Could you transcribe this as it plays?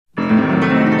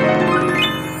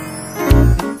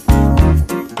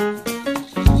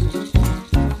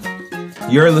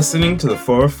You're listening to the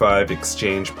 405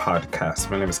 Exchange podcast.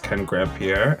 My name is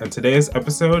Grand-Pierre, and today's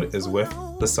episode is with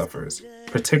The Suffers,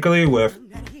 particularly with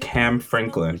Cam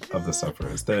Franklin of The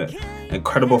Suffers, the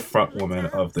incredible frontwoman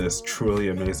of this truly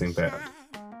amazing band.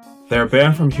 They're a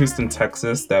band from Houston,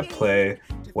 Texas that play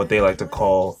what they like to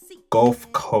call Gulf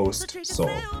Coast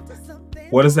soul.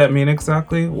 What does that mean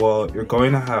exactly? Well, you're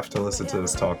going to have to listen to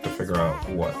this talk to figure out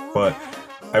what. But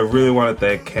I really want to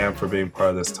thank Cam for being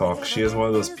part of this talk. She is one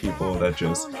of those people that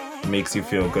just makes you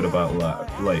feel good about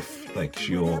life.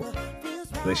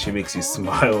 She makes you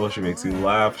smile, she makes you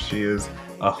laugh. She is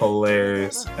a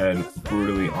hilarious and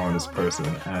brutally honest person,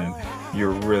 and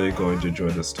you're really going to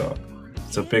enjoy this talk.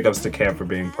 So big ups to Cam for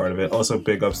being part of it. Also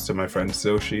big ups to my friend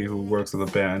Soshi, who works with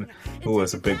the band, who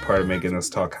was a big part of making this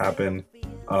talk happen.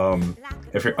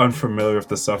 If you're unfamiliar with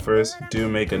The Suffers, do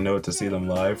make a note to see them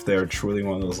live. They're truly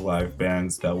one of those live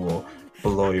bands that will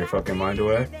blow your fucking mind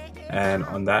away. And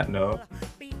on that note,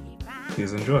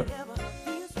 please enjoy.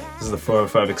 This is the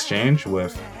 405 Exchange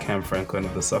with Cam Franklin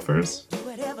of The Suffers.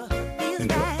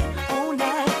 Enjoy.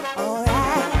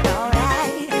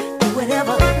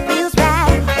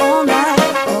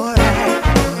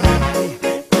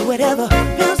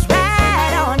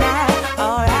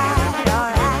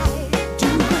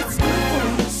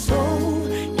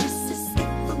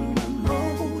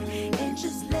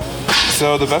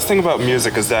 So the best thing about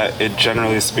music is that it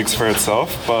generally speaks for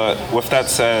itself, but with that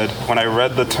said, when I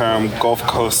read the term Gulf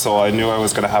Coast Soul, I knew I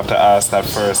was going to have to ask that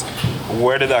first.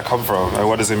 Where did that come from, and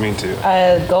what does it mean to you?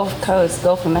 Gulf Coast,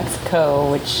 Gulf of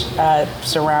Mexico, which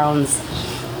surrounds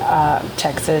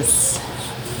Texas,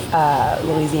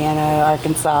 Louisiana,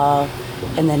 Arkansas,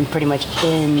 and then pretty much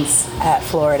ends at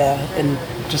Florida and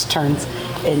just turns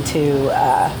into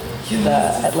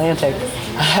the Atlantic.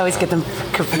 I always get them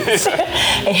confused.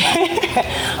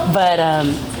 But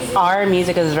our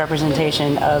music is a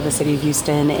representation of the city of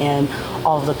Houston and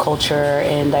all of the culture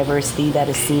and diversity that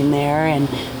is seen there and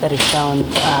that is shown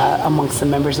amongst the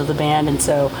members of the band. And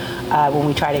so when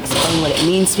we try to explain what it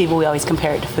means to people, we always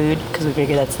compare it to food because we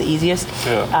figure that's the easiest.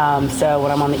 Yeah. So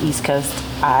when I'm on the East Coast,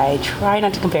 I try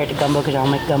not to compare it to gumbo because I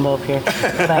don't make gumbo up here.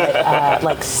 But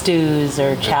like stews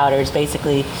or chowders,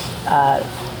 basically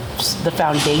the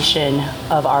foundation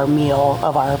of our meal,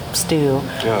 of our stew,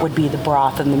 would be the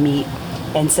broth and the meat.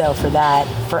 And so for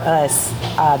us,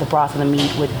 the broth and the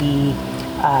meat would be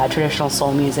traditional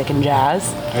soul music and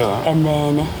jazz. Yeah. And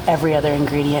then every other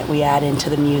ingredient we add into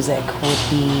the music would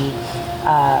be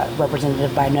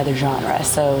representative by another genre.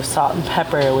 So salt and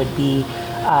pepper would be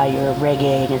your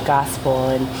reggae and your gospel,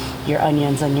 and your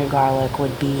onions and your garlic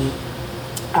would be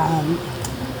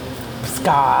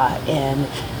ska and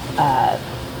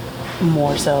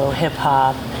more so hip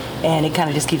hop, and it kind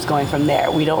of just keeps going from there.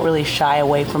 We don't really shy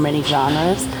away from any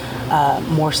genres.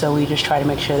 More so, we just try to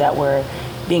make sure that we're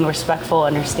being respectful,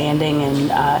 understanding,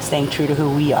 and staying true to who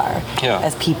we are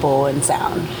as people and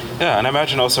sound. Yeah, and I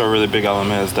imagine also a really big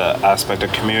element is the aspect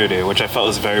of community, which I felt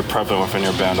is very prevalent within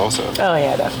your band also. Oh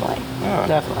yeah, definitely. Yeah.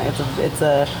 Definitely.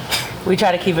 We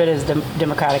try to keep it as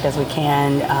democratic as we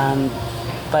can,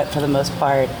 but for the most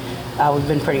part, we've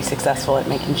been pretty successful at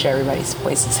making sure everybody's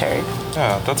voice is heard.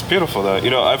 Yeah, that's beautiful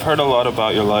though. I've heard a lot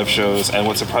about your live shows, and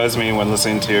what surprised me when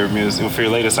listening to your music for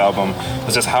your latest album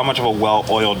was just how much of a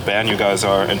well-oiled band you guys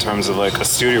are in terms of like a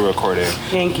studio recording.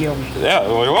 Thank you. Yeah,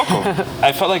 well, you're welcome.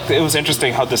 I felt like it was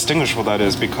interesting how distinguishable that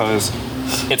is because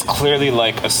it's clearly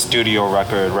like a studio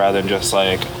record rather than just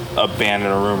like a band in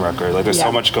a room record. Like there's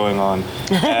so much going on.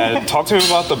 And talk to me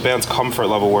about the band's comfort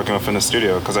level working within the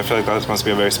studio, because I feel like that must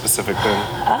be a very specific thing.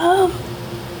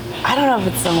 I don't know if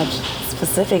it's so much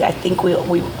specific. I think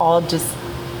we've all just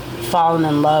fallen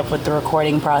in love with the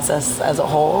recording process as a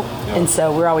whole. Yeah. And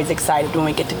so we're always excited when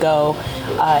we get to go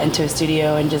into a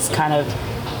studio and just kind of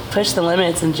push the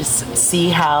limits and just see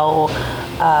how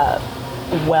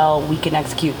well we can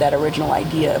execute that original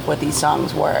idea of what these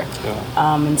songs were.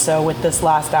 Yeah. And so with this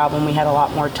last album, we had a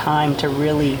lot more time to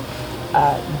really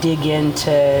dig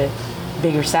into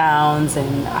bigger sounds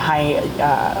and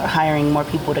hiring more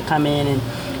people to come in and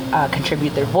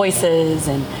contribute their voices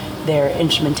and their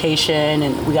instrumentation,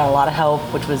 and we got a lot of help,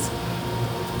 which was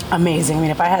amazing. I mean,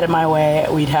 if I had it my way,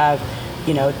 we'd have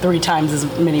 3 times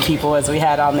as many people as we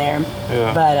had on there.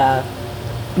 Yeah.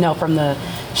 But from the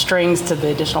strings to the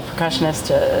additional percussionist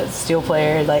to steel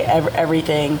player, like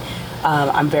everything,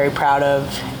 I'm very proud of,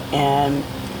 and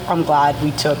I'm glad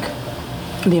we took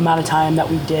the amount of time that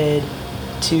we did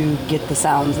to get the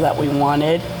sounds that we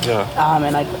wanted. Yeah.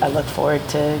 And I look forward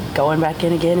to going back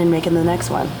in again and making the next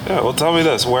one. Yeah, well, tell me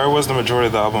this. Where was the majority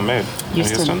of the album made?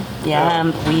 Houston.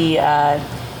 Yeah. We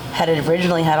had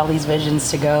originally had all these visions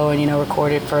to go and,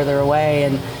 record it further away.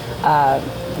 And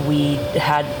we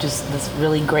had just this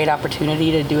really great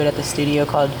opportunity to do it at the studio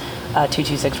called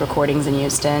 226 Recordings in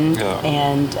Houston,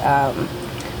 and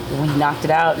we knocked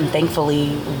it out. And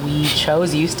thankfully, we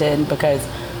chose Houston because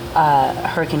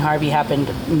Hurricane Harvey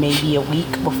happened maybe a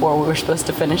week before we were supposed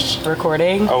to finish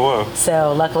recording. Oh, whoa.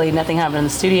 So luckily, nothing happened in the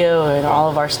studio, and all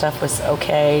of our stuff was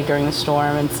okay during the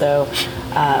storm. And so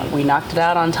we knocked it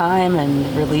out on time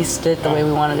and released it the way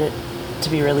we wanted it to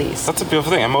be released. That's a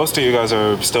beautiful thing. And most of you guys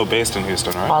are still based in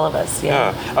Houston, right? All of us,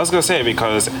 yeah. I was going to say,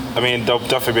 because, I mean, there'll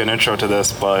definitely be an intro to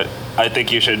this, but I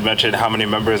think you should mention how many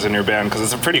members in your band, because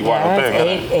it's a pretty wild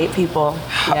thing. Eight people.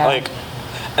 Yeah.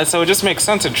 And so it just makes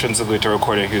sense intrinsically to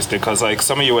record in Houston, because like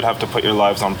some of you would have to put your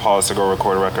lives on pause to go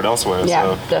record a record elsewhere. Yeah,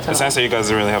 so definitely. It's nice that you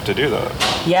guys really have to do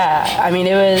that. Yeah, I mean,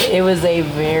 it was a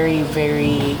very,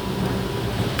 very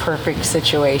perfect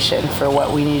situation for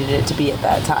what we needed it to be at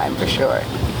that time, for sure.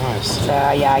 Nice.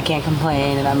 So yeah, I can't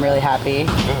complain, and I'm really happy.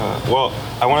 Yeah. Well,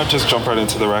 I want to just jump right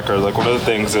into the record. Like, one of the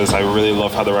things is I really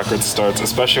love how the record starts,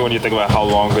 especially when you think about how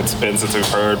long it's been since we've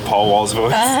heard Paul Wall's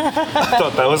voice. I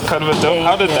thought that was kind of a dope.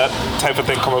 How did that type of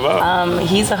thing come about?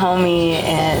 He's a homie,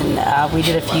 and we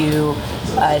did a few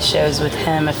shows with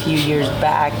him a few years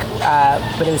back,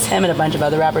 but it was him and a bunch of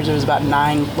other rappers. There was about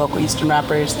 9 local Houston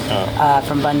rappers,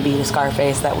 from Bun B to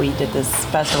Scarface, that we did this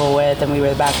festival with, and we were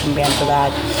the backing band for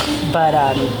that.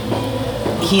 But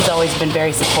he's always been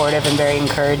very supportive and very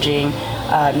encouraging,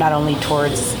 not only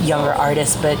towards younger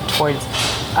artists, but towards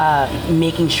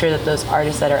making sure that those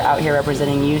artists that are out here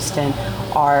representing Houston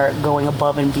are going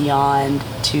above and beyond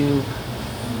to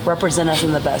represent us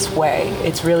in the best way.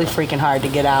 It's really freaking hard to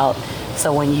get out.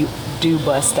 So when you do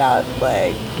bust out,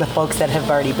 like, the folks that have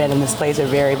already been in this place are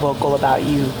very vocal about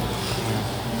you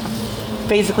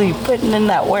basically putting in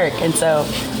that work. And so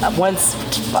once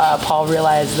Paul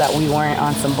realized that we weren't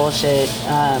on some bullshit,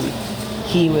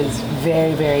 he was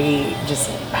very, very just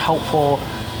helpful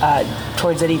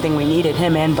towards anything we needed,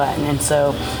 him and Button. And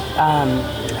so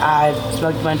I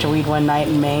smoked a bunch of weed one night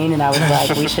in Maine, and I was like,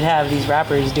 we should have these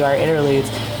rappers do our interludes,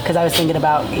 because I was thinking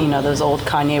about, you know, those old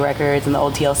Kanye records and the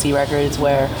old TLC records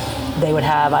where they would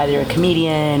have either a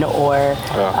comedian or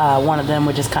one of them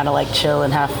would just kind of like chill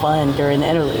and have fun during the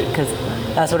interlude, because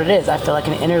that's what it is. I feel like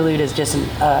an interlude is just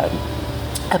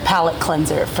a palate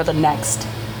cleanser for the next,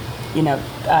 you know,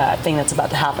 thing that's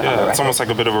about to happen on the record. It's almost like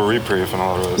a bit of a reprieve in a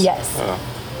lot of ways. Yes.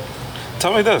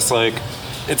 Tell me this, like,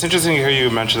 it's interesting to hear you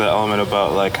mention that element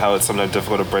about like how it's sometimes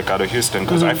difficult to break out of Houston,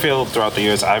 because I feel throughout the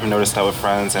years I've noticed that with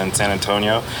friends in San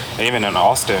Antonio and even in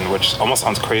Austin, which almost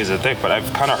sounds crazy to think, but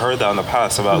I've kind of heard that in the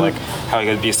past about like how it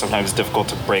can be sometimes difficult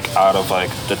to break out of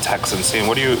like the Texan scene.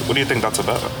 What do you think that's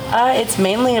about? It's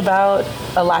mainly about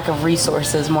a lack of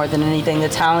resources more than anything. The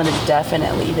talent is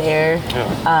definitely there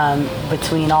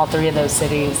between all 3 of those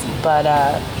cities, but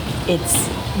it's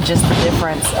just the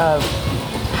difference of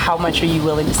how much are you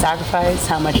willing to sacrifice,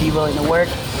 how much are you willing to work,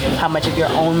 how much of your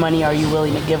own money are you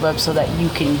willing to give up so that you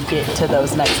can get to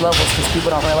those next levels, because people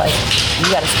don't realize you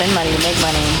got to spend money to make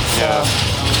money. So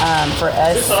for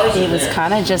us, it was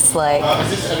kind of just like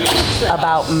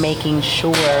about making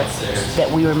sure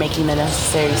that we were making the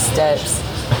necessary steps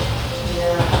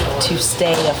to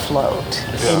stay afloat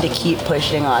and to keep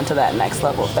pushing on to that next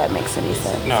level, if that makes any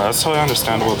sense. No, that's totally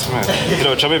understandable to me. You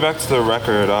know, jumping back to the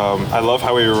record, I love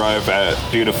how we arrive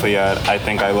beautifully at I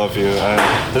Think I Love You.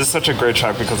 This is such a great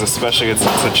track because especially it's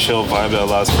such a chill vibe that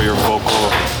allows for your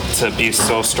vocal to be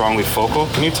so strongly focal.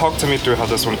 Can you talk to me through how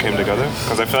this one came together?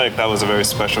 Because I feel like that was a very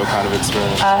special kind of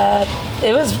experience.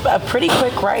 It was a pretty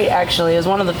quick write, actually. It was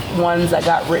one of the ones that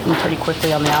got written pretty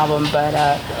quickly on the album, but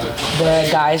the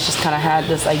guys just kind of had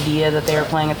this idea that they were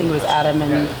playing. I think it was Adam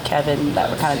and Kevin that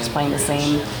were kind of just playing the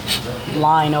same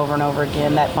line over and over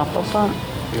again, that bump, bump, bump,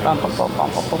 bump, bump, bump,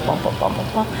 bump, bump, bump, bump, bump,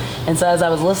 bump, bump. And so as I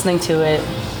was listening to it,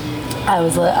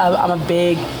 I'm a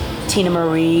big Tina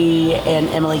Marie and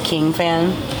Emily King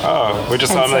fan. Oh, we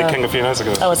just saw Emily King a few nights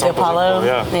ago. Oh, it's the Apollo?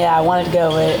 Yeah, I wanted to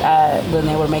go, but then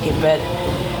they would make it. But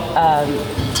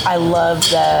I love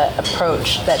the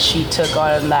approach that she took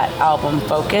on that album,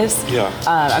 Focus. Yeah.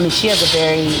 I mean, she has a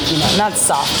very, not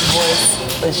soft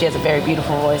voice, but she has a very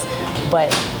beautiful voice.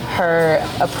 But her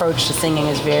approach to singing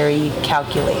is very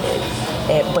calculated,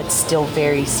 but still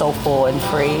very soulful and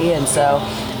free. And so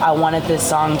I wanted this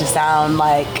song to sound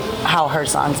like how her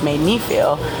songs made me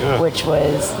feel, which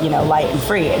was, light and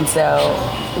free. And so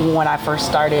when I first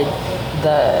started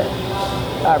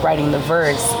writing the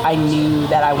verse, I knew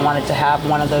that I wanted to have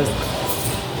one of those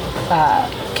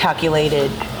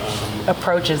calculated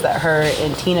approaches that her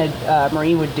and Tina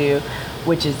Marie would do,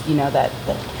 which is, that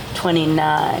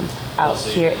 29, out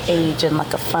here aging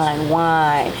like a fine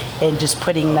wine, and just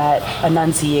putting that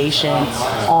enunciation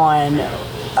on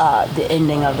the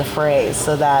ending of the phrase,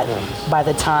 so that by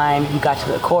the time you got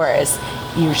to the chorus,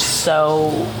 you're so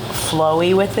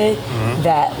flowy with it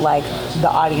that like the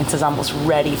audience is almost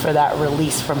ready for that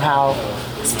release from how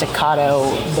staccato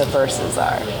the verses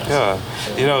are.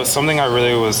 Yeah, something I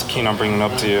really was keen on bringing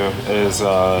up to you is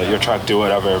your track Do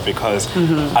Whatever, because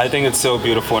I think it's so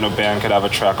beautiful when a band could have a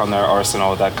track on their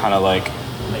arsenal that kind of like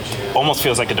almost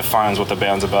feels like it defines what the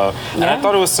band's about. And I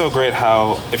thought it was so great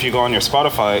how if you go on your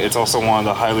Spotify, it's also one of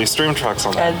the highly streamed tracks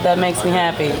on there. That makes me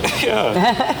happy.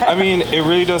 Yeah. I mean, it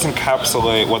really does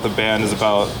encapsulate what the band is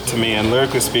about to me, and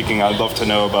lyrically speaking, I'd love to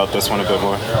know about this one a bit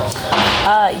more.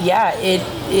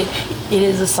 It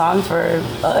is a song for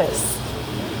us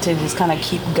to just kind of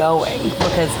keep going,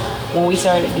 because when we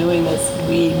started doing this,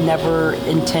 we never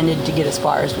intended to get as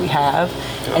far as we have.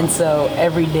 And so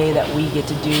every day that we get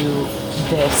to do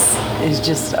this is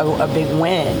just a big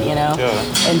win, you know?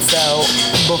 And so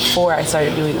before I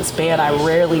started doing this band, I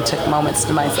rarely took moments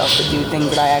to myself to do things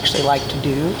that I actually like to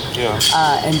do.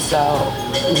 And so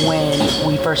when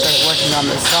we first started working on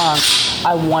this song,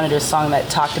 I wanted a song that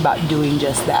talked about doing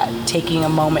just that, taking a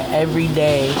moment every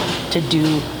day to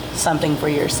do something for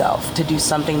yourself, to do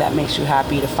something that makes you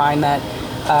happy, to find that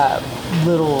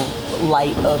little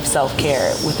light of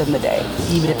self-care within the day,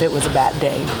 even if it was a bad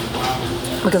day.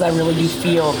 Because I really do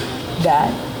feel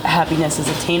that happiness is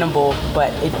attainable,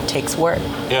 but it takes work.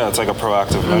 Yeah, it's like a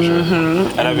proactive measure.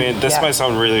 And I mean, this might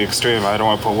sound really extreme. I don't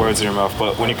want to put words in your mouth,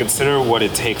 but when you consider what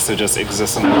it takes to just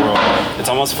exist in the world, it's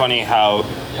almost funny how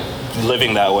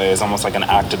living that way is almost like an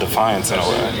act of defiance in a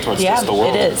way towards just the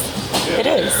world. It is.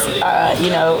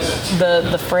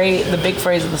 The big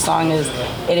phrase of the song is,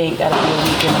 "It ain't gotta be a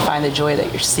weekend to find the joy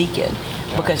that you're seeking."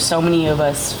 Because so many of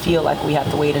us feel like we have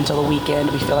to wait until the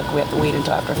weekend. We feel like we have to wait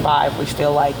until after 5. We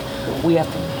feel like we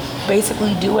have to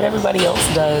basically do what everybody else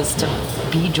does to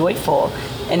be joyful.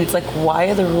 And it's like, why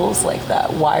are the rules like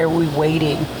that? Why are we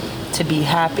waiting to be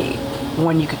happy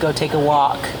when you could go take a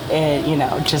walk and,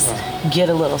 just get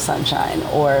a little sunshine,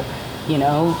 or,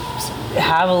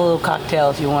 have a little cocktail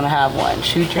if you want to have one.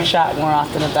 Shoot your shot more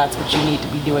often if that's what you need to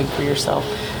be doing for yourself.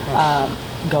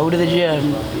 Go to the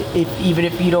gym, even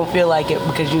if you don't feel like it,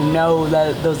 because you know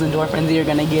that those endorphins you're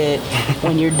going to get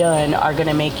when you're done are going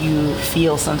to make you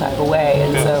feel some type of way.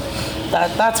 And so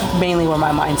that's mainly where my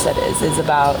mindset is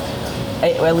about,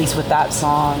 at least with that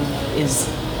song, is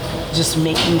just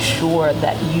making sure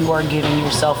that you are giving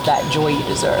yourself that joy you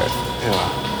deserve.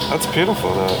 Yeah, that's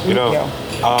beautiful though.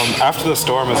 After the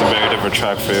Storm is a very different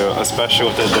track for you, especially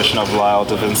with the addition of Lyle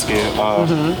Davinsky.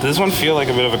 Does this one feel like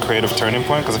a bit of a creative turning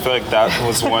point? Because I feel like that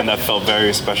was one that felt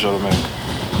very special to me.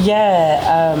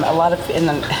 Yeah, a lot of, and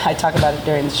I talk about it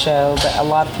during the show, but a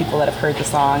lot of people that have heard the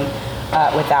song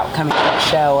without coming to the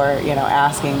show or,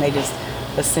 asking, they just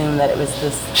assume that it was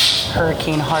this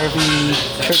Hurricane Harvey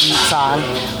tribute song.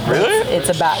 Really? It's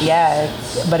about,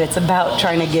 but it's about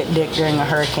trying to get dick during a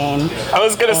hurricane. I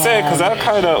was going to say, because that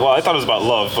kind of, I thought it was about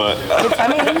love, but...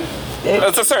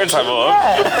 it's a certain type of love.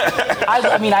 Yeah.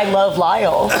 I love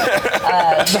Lyle.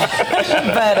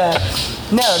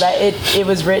 It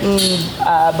was written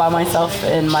by myself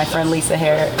and my friend Lisa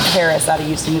Harris out of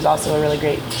Houston, who's also a really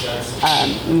great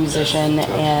musician,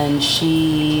 and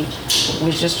she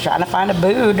was just trying to find a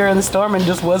boo during the storm and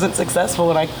just wasn't successful.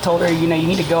 And I told her, you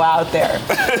need to go out there.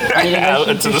 You need to go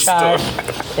shoot your shot.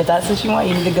 If that's what you want,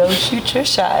 you need to go shoot your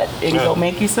shot and go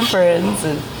make you some friends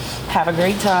and have a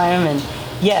great time. And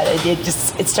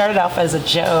it started off as a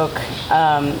joke,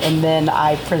 and then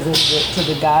I presented it to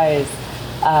the guys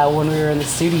when we were in the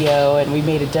studio, and we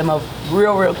made a demo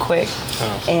real quick,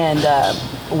 and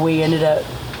we ended up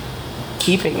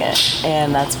keeping it,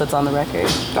 and that's what's on the record.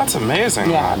 That's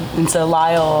amazing. Yeah, and so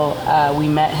Lyle, we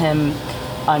met him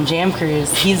on Jam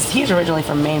Cruise. He's originally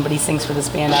from Maine, but he sings for this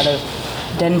band out of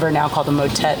Denver now called the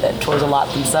Motet that tours a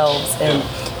lot themselves, and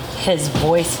his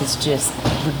voice is just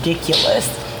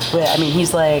ridiculous. But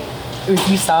he's like, if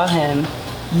you saw him,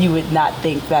 you would not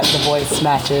think that the voice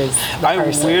matches the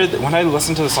person. When I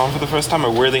listened to the song for the first time, I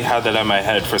weirdly had that in my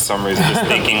head for some reason, just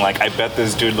thinking I bet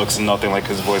this dude looks nothing like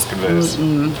his voice conveys.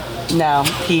 No,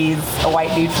 he's a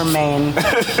white dude from Maine.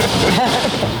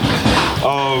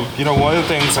 One of the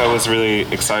things I was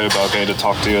really excited about getting to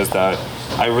talk to you is that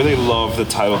I really love the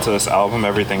title to this album,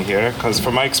 Everything Here, because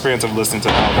from my experience of listening to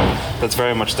the album, that's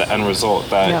very much the end result,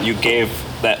 that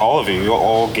you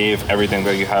all gave everything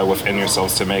that you had within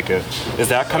yourselves to make it. Is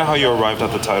that kind of how you arrived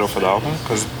at the title for the album?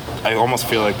 Because I almost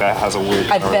feel like that has a weird...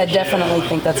 I definitely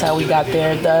think that's how we got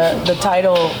there. The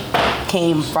title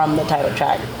came from the title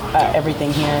track,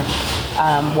 Everything Here.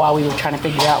 while we were trying to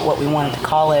figure out what we wanted to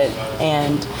call it.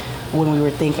 And when we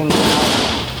were thinking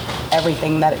about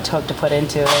everything that it took to put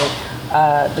into it,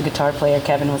 the guitar player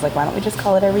Kevin was like, why don't we just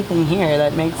call it Everything Here?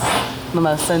 That makes the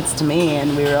most sense to me.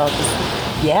 And we were all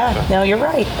just, no, you're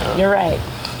right. You're right.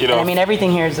 And I mean,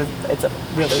 Everything Here it's a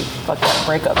really fucked up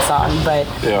breakup song, but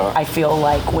I feel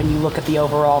like when you look at the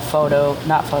overall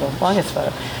longest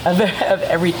photo of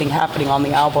everything happening on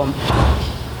the album,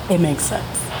 it makes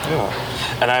sense. Yeah.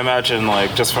 And I imagine,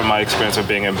 like, just from my experience of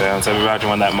being in bands, I imagine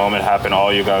when that moment happened,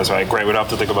 all you guys were like, great, we don't have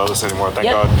to think about this anymore,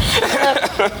 thank God.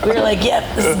 We were like,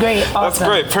 this is great, awesome. That's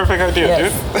great, perfect idea,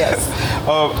 dude. Yes.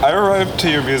 I arrived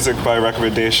to your music by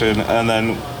recommendation, and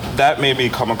then that made me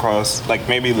come across, like,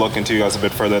 maybe look into you guys a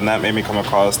bit further, and that made me come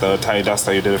across the Tiny Desk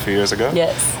that you did a few years ago.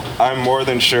 Yes. I'm more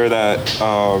than sure that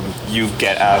you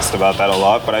get asked about that a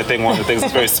lot, but I think one of the things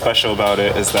that's very special about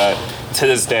it is that to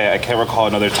this day, I can't recall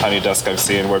another Tiny Desk I've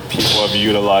seen where people have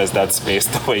utilized that space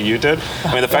the way you did.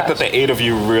 I mean, the fact that the 8 of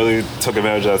you really took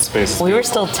advantage of that space. We were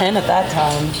still 10 at that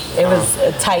time. It was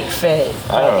a tight fit.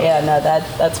 But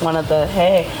that's one of the,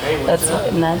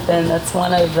 that's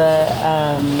one of the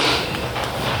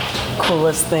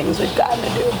coolest things we've gotten to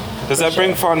do. Does that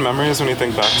bring fond memories when you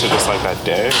think back to just like that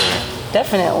day? Or?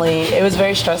 Definitely. It was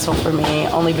very stressful for me,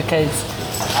 only because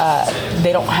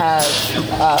they don't have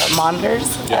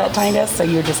monitors at Tiny Desk, so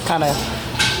you're just kind of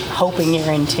hoping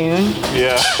you're in tune.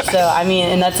 Yeah. So, I mean,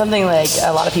 and that's something like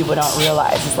a lot of people don't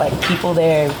realize. It's like people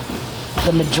there,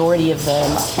 the majority of them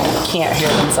can't hear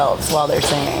themselves while they're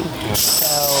singing. Yeah.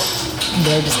 So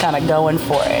they're just kind of going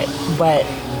for it. But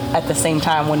at the same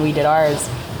time, when we did ours,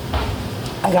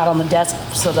 I got on the desk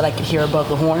so that I could hear above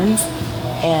the horns.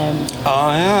 And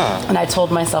I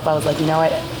told myself, I was like, you know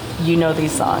what? You know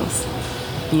these songs.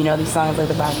 You know these songs like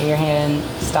the back of your hand.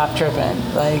 Stop tripping.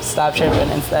 Like, stop tripping.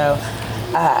 And so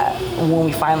when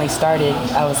we finally started,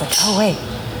 I was like, oh, wait.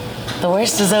 The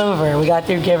worst is over. We got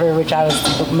through Giver, which I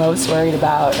was most worried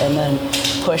about, and then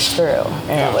pushed through.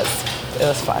 And it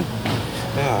was fun.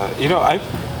 Yeah. You know, I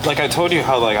told you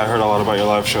how, like, I heard a lot about your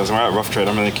live shows. And we're at Rough Trade.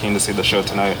 I'm really keen to see the show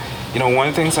tonight. You know, one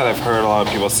of the things that I've heard a lot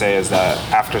of people say is that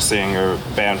after seeing your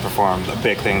band perform, the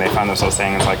big thing they find themselves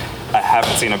saying is like, I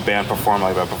haven't seen a band perform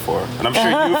like that before. And I'm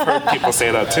sure you've heard people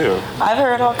say that too. I've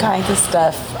heard all kinds of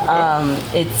stuff. I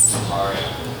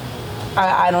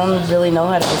don't really know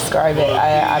how to describe it.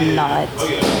 I'm not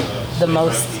the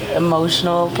most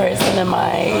emotional person in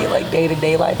my like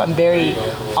day-to-day life. I'm very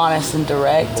honest and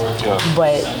direct,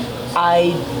 but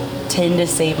I tend to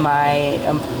save my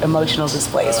emotional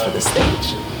displays for the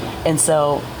stage. And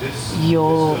so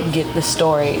you'll get the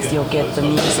stories, you'll get the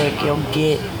music, you'll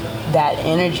get that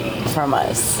energy from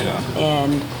us. Yeah.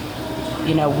 And,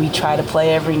 you know, we try to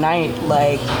play every night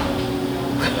like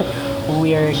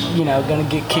we're, you know, going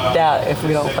to get kicked out if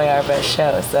we don't play our best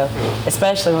show. So,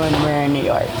 especially when we're in New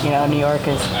York. You know, New York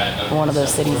is one of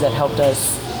those cities that helped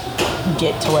us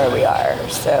get to where we are.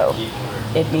 So,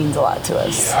 it means a lot to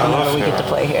us when we get to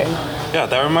play here. Yeah,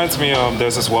 that reminds me of,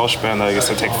 there's this Welsh band that I used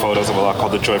to take photos of a lot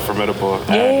called The Joy Formidable.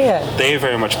 And they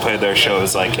very much played their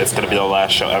shows like it's going to be the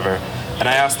last show ever. And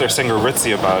I asked their singer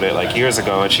Ritzy about it like years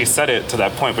ago, and she said it to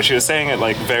that point, but she was saying it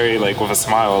like very like with a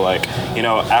smile, like, you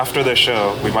know, after the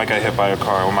show, we might get hit by a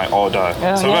car, we might all die.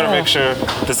 So we gotta make sure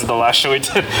this is the last show we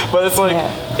did. But it's like,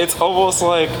 it's almost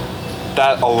like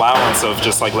that allowance of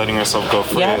just like letting yourself go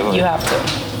free. Yeah, like, you have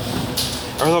to.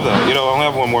 I love that. You know, I only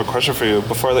have one more question for you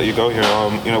before I let you go here.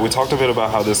 You know, we talked a bit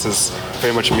about how this is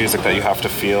very much music that you have to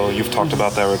feel. You've talked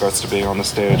about that in regards to being on the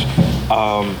stage.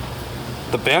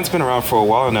 The band's been around for a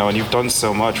while now, and you've done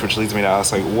so much, which leads me to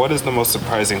ask, like, what is the most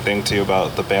surprising thing to you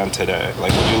about the band today?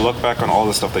 Like, when you look back on all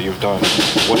the stuff that you've done,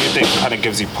 what do you think kind of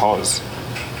gives you pause?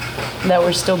 That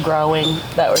we're still growing,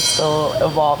 that we're still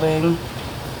evolving,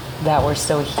 that we're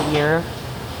still here.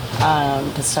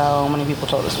 Because so many people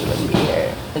told us we wouldn't be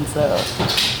here. And so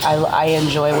I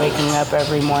enjoy waking up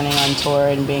every morning on tour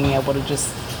and being able to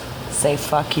just say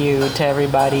fuck you to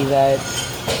everybody that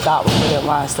thought we wouldn't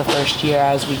last the first year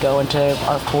as we go into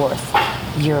our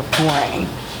 4th year of touring.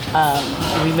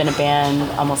 We've been a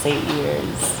band almost 8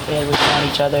 years, and we've known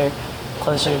each other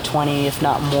closer to 20, if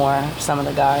not more, some of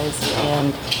the guys.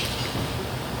 And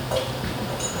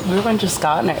we were a bunch of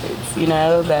ska nerds, you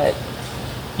know, that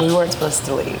we weren't supposed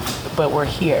to leave, but we're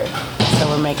here. So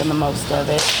we're making the most of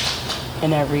it.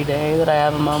 And every day that I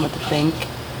have a moment to think,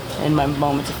 in my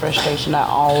moments of frustration, I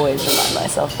always remind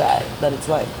myself that it's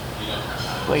like,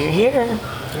 well, you're here.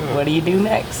 What do you do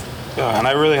next? Yeah, and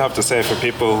I really have to say, for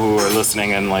people who are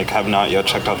listening and like have not yet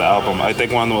checked out the album, I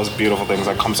think one of the most beautiful things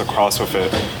that comes across with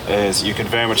it is you can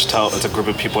very much tell it's a group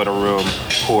of people in a room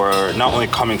who are not only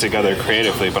coming together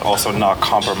creatively, but also not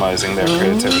compromising their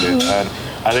creativity. And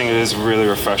I think it is really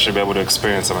refreshing to be able to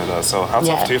experience something like that. So hats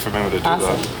off to you for being able to do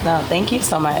that. No, thank you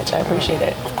so much. I appreciate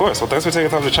it. Of course. Well, thanks for taking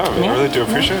the time to chat with me. I really do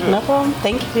appreciate it. No problem.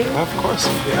 Thank you. Yeah, of course.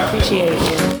 Appreciate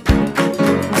it.